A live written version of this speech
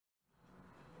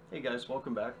Hey guys,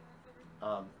 welcome back.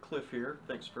 Cliff here.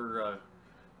 Thanks for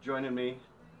joining me.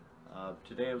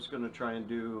 Today I was going to try and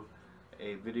do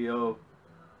a video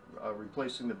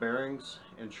replacing the bearings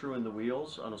and truing the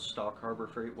wheels on a stock Harbor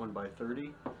Freight 1x30.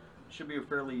 It should be a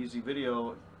fairly easy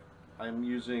video. I'm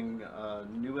using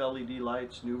new LED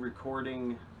lights, new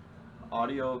recording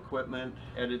audio equipment,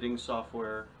 editing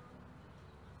software,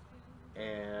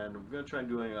 and I'm going to try and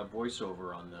doing a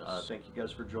voiceover on this. Thank you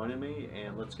guys for joining me,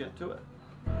 and let's get to it.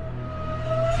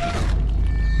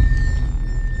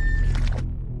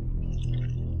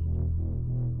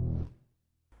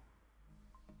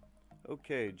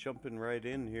 Okay, jumping right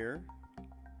in here.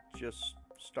 Just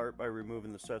start by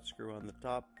removing the set screw on the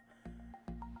top,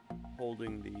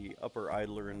 holding the upper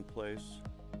idler in place.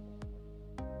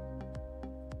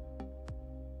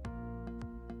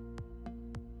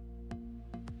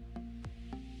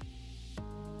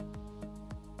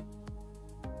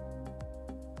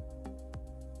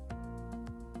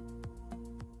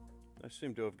 I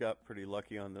seem to have got pretty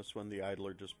lucky on this one. The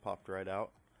idler just popped right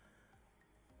out.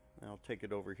 I'll take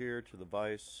it over here to the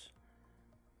vise,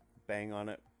 bang on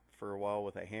it for a while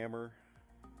with a hammer.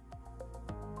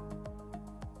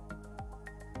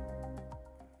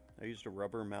 I used a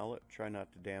rubber mallet, try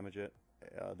not to damage it.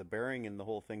 The bearing and the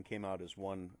whole thing came out as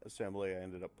one assembly. I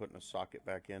ended up putting a socket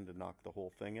back in to knock the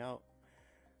whole thing out.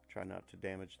 Try not to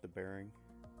damage the bearing.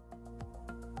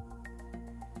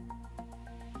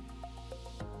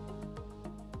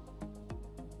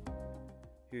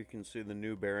 Here you can see the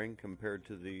new bearing compared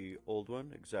to the old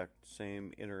one, exact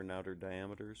same inner and outer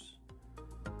diameters.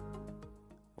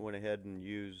 I went ahead and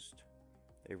used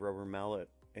a rubber mallet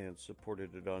and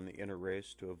supported it on the inner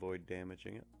race to avoid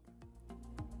damaging it.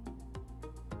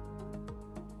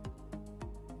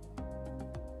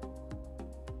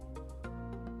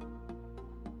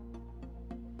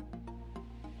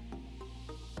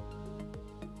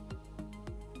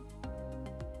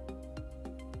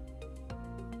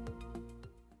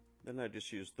 Then I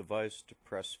just used the vise to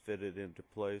press fit it into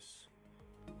place.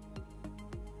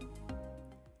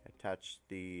 Attached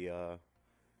the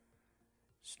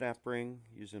snap ring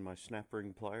using my snap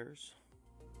ring pliers.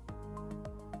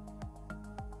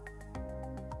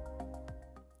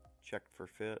 Checked for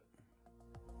fit.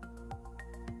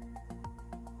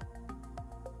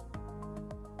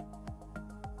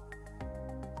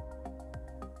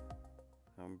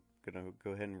 I'm going to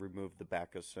go ahead and remove the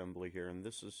back assembly here, and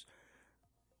this is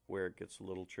where it gets a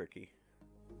little tricky.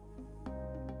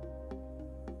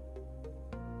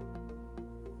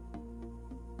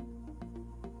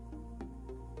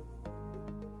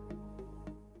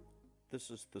 This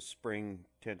is the spring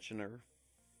tensioner.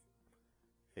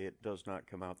 It does not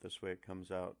come out this way, it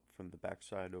comes out from the back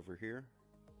side over here.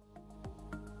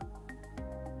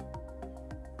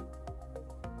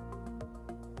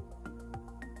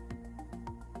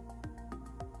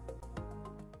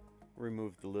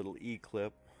 Remove the little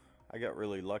E-clip. I got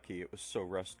really lucky. It was so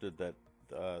rusted that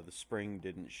the spring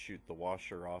didn't shoot the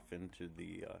washer off into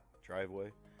the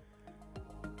driveway.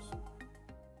 This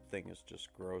thing is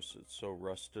just gross. It's so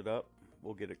rusted up.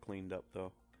 We'll get it cleaned up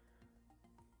though.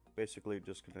 Basically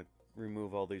just going to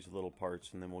remove all these little parts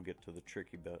and then we'll get to the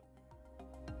tricky bit.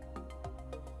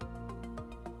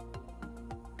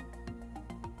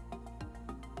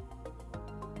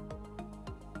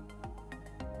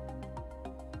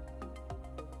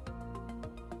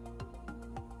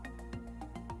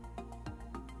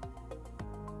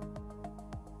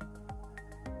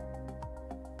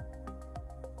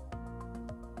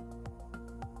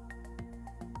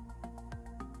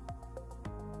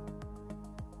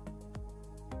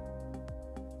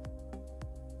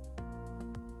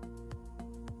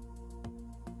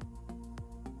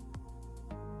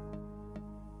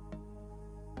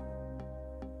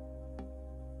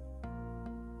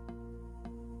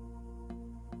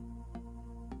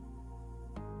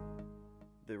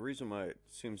 The reason why it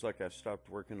seems like I stopped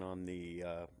working on the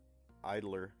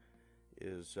idler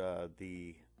is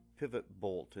the pivot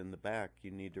bolt in the back.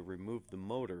 You need to remove the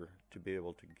motor to be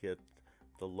able to get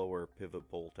the lower pivot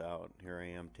bolt out. Here I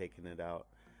am taking it out.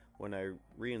 When I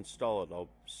reinstall it, I'll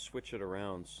switch it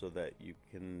around so that you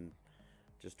can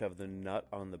just have the nut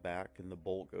on the back and the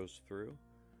bolt goes through,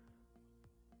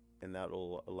 and that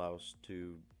will allow us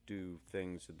to do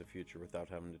things in the future without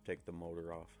having to take the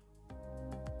motor off.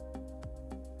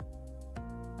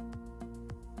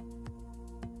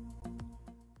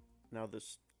 Now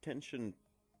this tension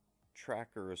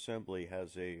tracker assembly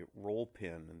has a roll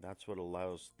pin, and that's what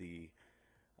allows the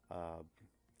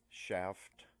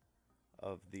shaft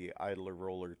of the idler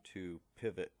roller to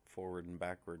pivot forward and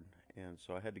backward. And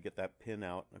so I had to get that pin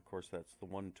out. Of course, that's the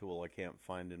one tool I can't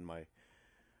find in my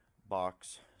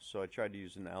box, so I tried to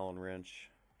use an Allen wrench,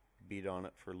 beat on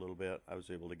it for a little bit. I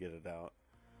was able to get it out.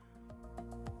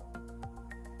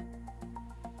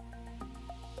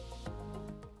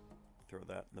 Throw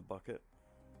that in the bucket.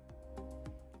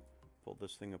 Pull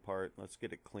this thing apart. Let's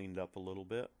get it cleaned up a little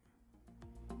bit.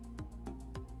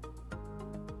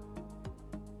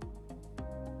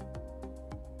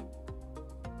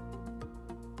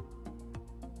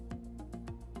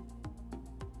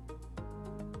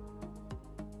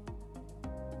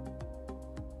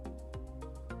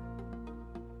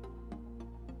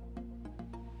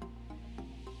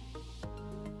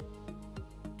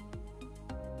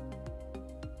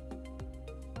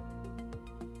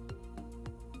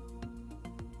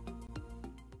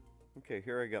 Okay,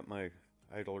 here I got my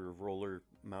idler roller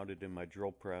mounted in my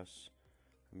drill press.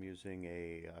 I'm using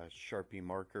a Sharpie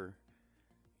marker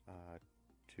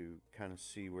to kind of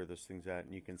see where this thing's at,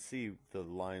 and you can see the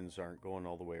lines aren't going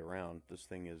all the way around. This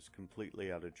thing is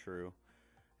completely out of true,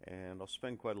 and I'll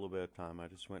spend quite a little bit of time. I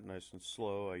just went nice and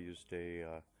slow. I used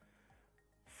a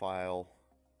file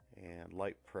and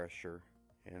light pressure,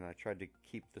 and I tried to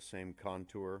keep the same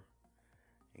contour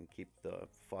and keep the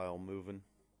file moving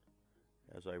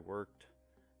as I worked.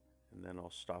 And then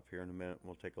I'll stop here in a minute and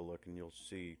we'll take a look, and you'll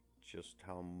see just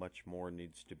how much more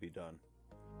needs to be done.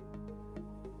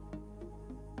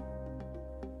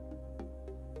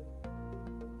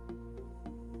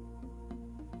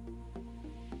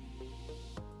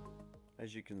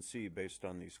 As you can see, based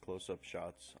on these close-up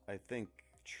shots, I think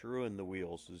truing the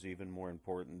wheels is even more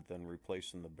important than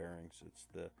replacing the bearings. It's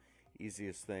the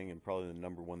easiest thing and probably the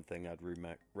number one thing I'd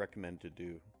recommend to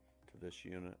do to this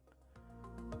unit.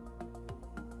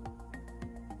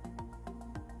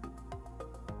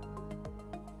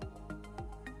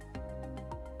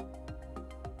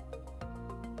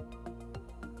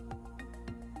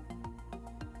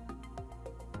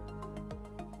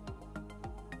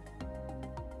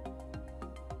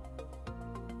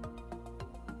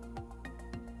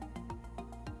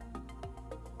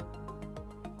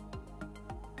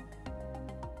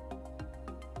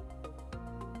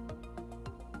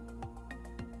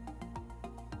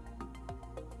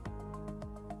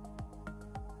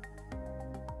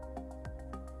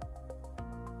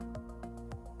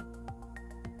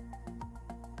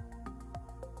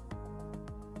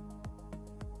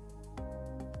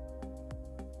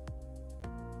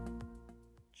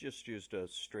 Just used a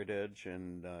straight edge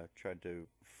and tried to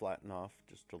flatten off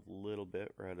just a little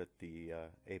bit right at the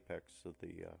apex of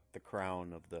the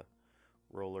crown of the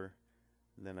roller.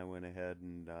 And then I went ahead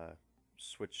and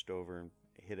switched over and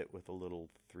hit it with a little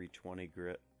 320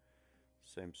 grit.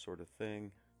 Same sort of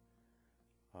thing.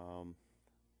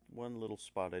 One little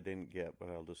spot I didn't get, but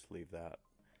I'll just leave that.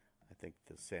 I think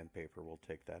the sandpaper will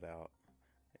take that out.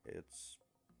 It's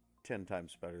 10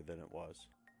 times better than it was.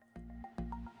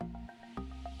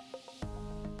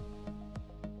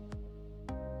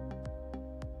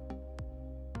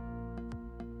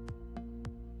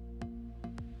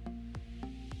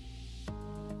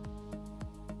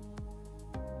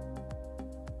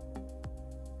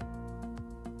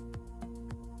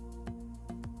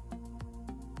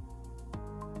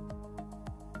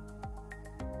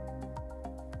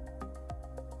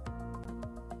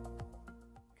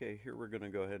 Okay, here we're going to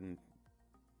go ahead and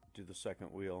do the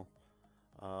second wheel.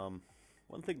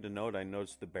 One thing to note, I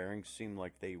noticed the bearings seemed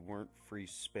like they weren't free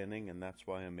spinning, and that's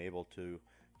why I'm able to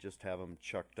just have them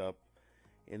chucked up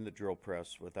in the drill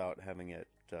press without having it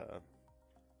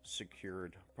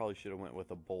secured. Probably should have went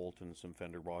with a bolt and some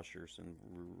fender washers and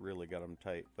really got them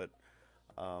tight, but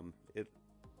it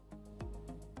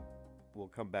will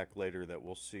come back later that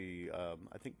we'll see.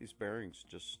 I think these bearings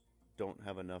just don't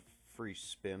have enough free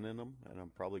spin in them, and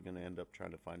I'm probably going to end up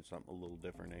trying to find something a little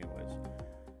different anyways.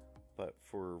 But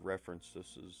for reference,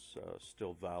 this is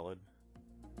still valid.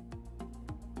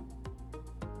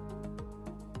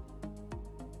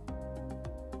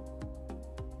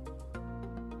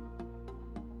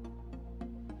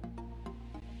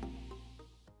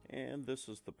 And this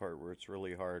is the part where it's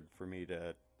really hard for me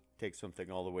to take something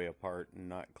all the way apart and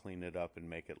not clean it up and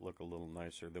make it look a little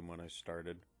nicer than when I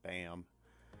started. Bam!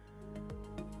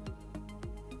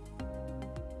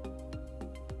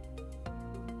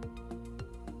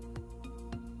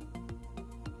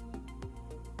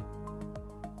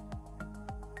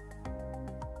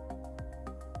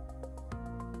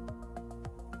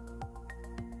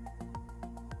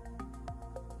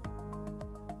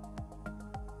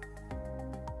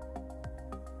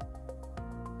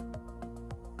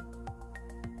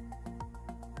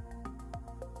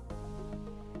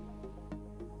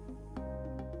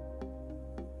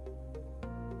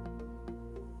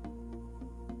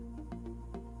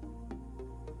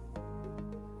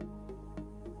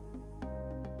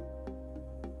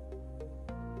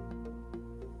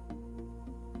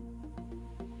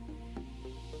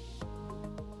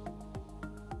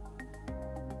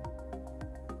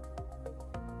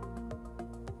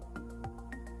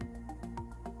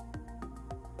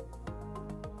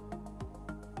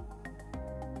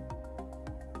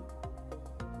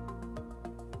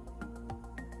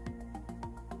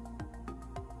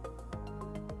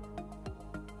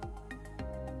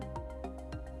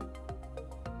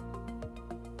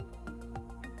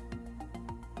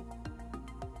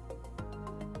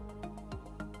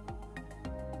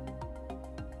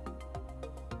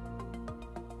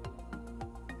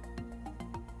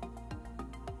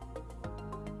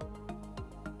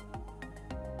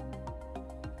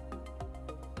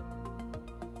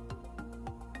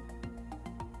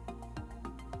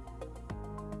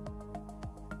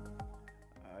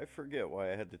 forget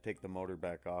why I had to take the motor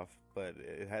back off, but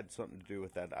it had something to do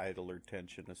with that idler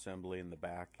tension assembly in the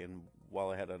back. And while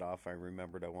I had it off, I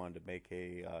remembered I wanted to make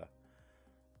a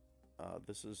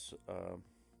this is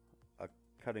a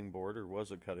cutting board, or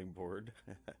was a cutting board,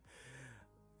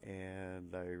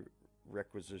 and I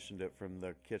requisitioned it from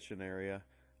the kitchen area.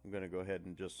 I'm going to go ahead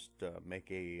and just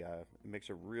make a it makes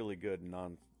a really good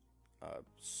non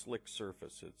slick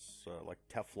surface. It's like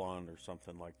Teflon or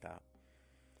something like that.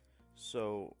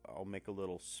 So I'll make a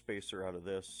little spacer out of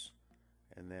this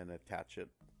and then attach it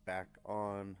back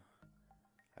on.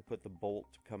 I put the bolt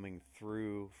coming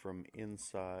through from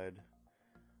inside.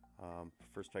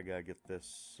 First I gotta get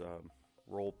this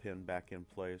roll pin back in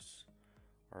place,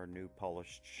 our new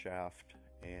polished shaft,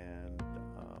 and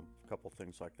a couple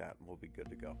things like that, and we'll be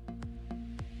good to go.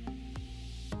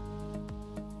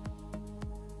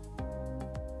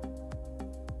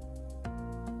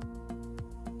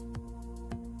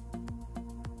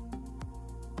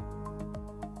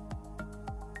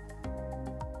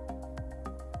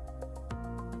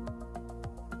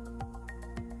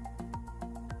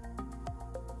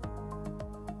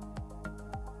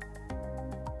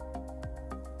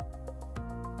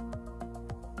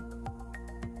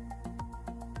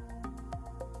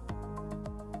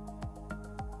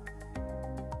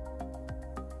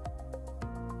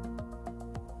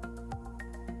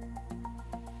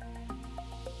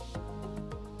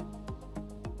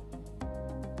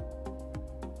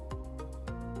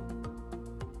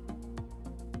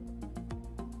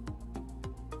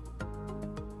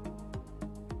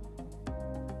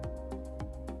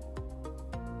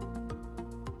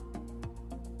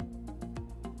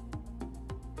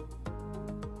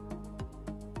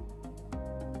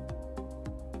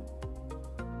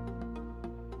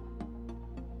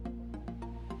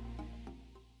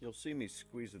 You'll see me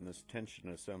squeezing this tension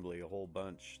assembly a whole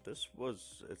bunch.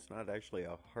 It's not actually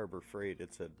a Harbor Freight,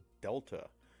 it's a Delta.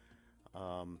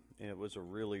 And it was a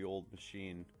really old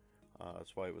machine.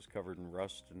 That's why it was covered in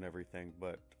rust and everything.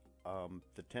 But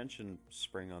the tension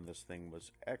spring on this thing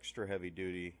was extra heavy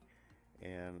duty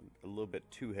and a little bit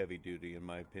too heavy duty in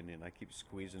my opinion. I keep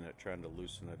squeezing it trying to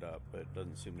loosen it up, but it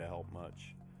doesn't seem to help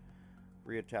much.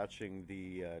 Reattaching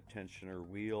the tensioner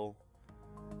wheel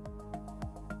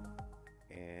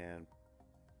and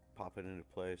pop it into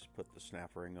place, put the snap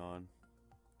ring on,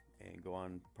 and go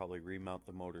on, probably remount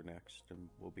the motor next, and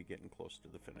we'll be getting close to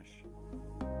the finish.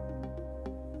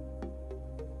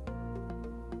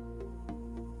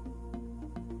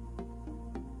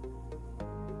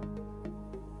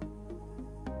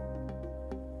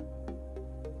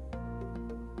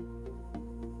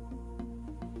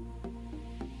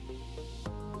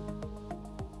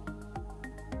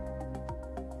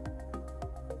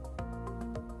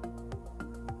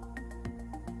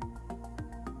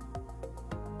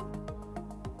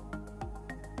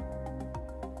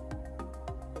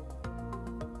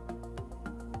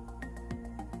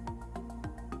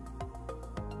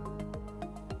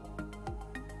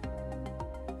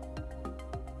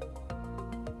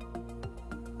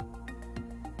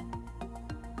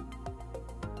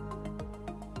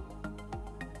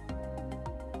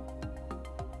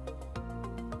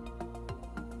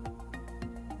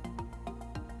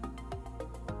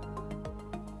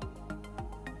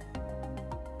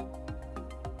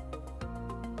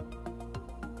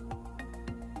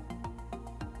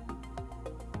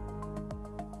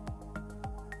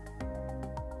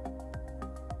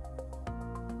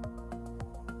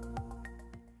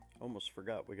 Almost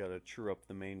forgot, we got to true up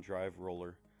the main drive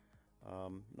roller.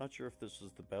 Not sure if this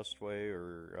is the best way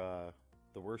or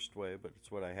the worst way, but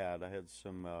it's what I had. I had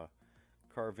some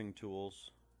carving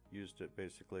tools, used it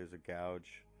basically as a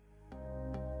gouge.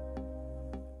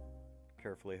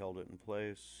 Carefully held it in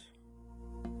place.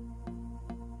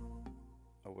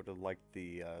 I would have liked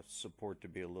the support to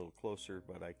be a little closer,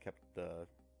 but I kept the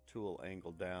tool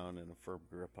angled down and a firm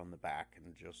grip on the back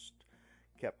and just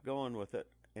kept going with it.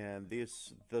 And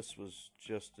this was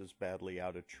just as badly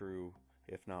out of true,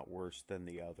 if not worse, than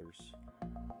the others.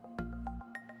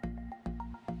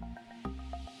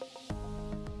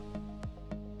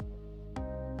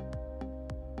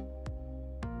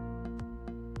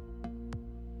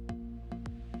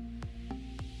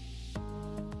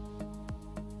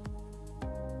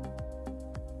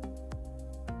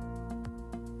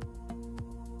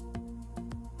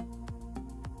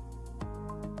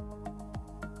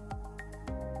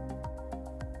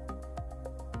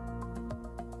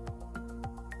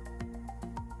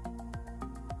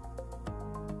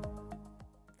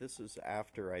 This is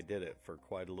after I did it for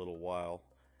quite a little while,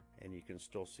 and you can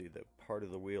still see that part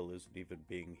of the wheel isn't even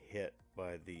being hit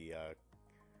by the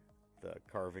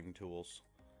carving tools.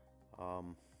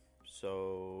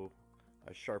 so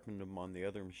I sharpened them on the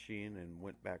other machine and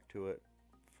went back to it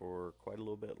for quite a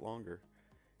little bit longer.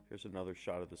 Here's another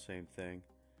shot of the same thing.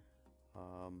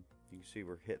 You can see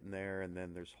we're hitting there, and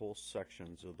then there's whole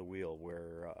sections of the wheel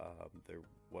where there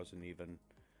wasn't even,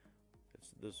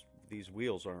 these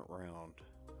wheels aren't round.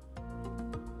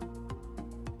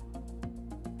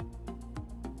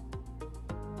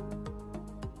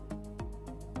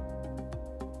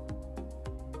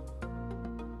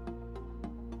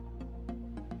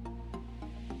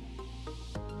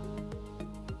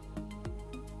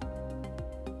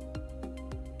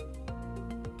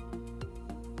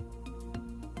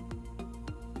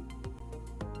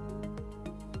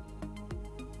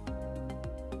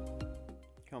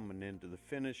 Coming into the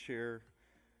finish here,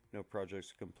 no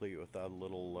project's complete without a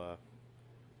little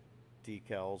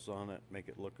decals on it, make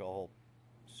it look all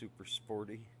super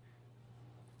sporty.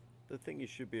 The thing you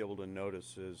should be able to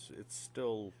notice is it's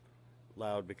still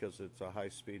loud because it's a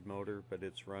high-speed motor, but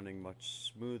it's running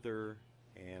much smoother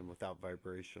and without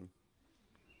vibration.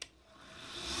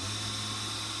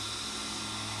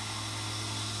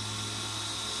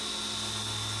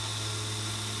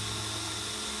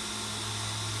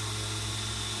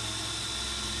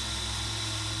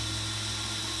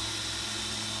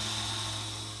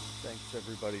 Thanks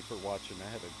everybody for watching. I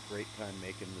had a great time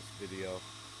making this video.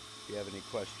 If you have any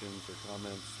questions or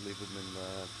comments, leave them in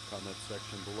the comment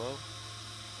section below.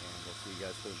 And I'll see you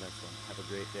guys for the next one. Have a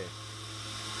great day.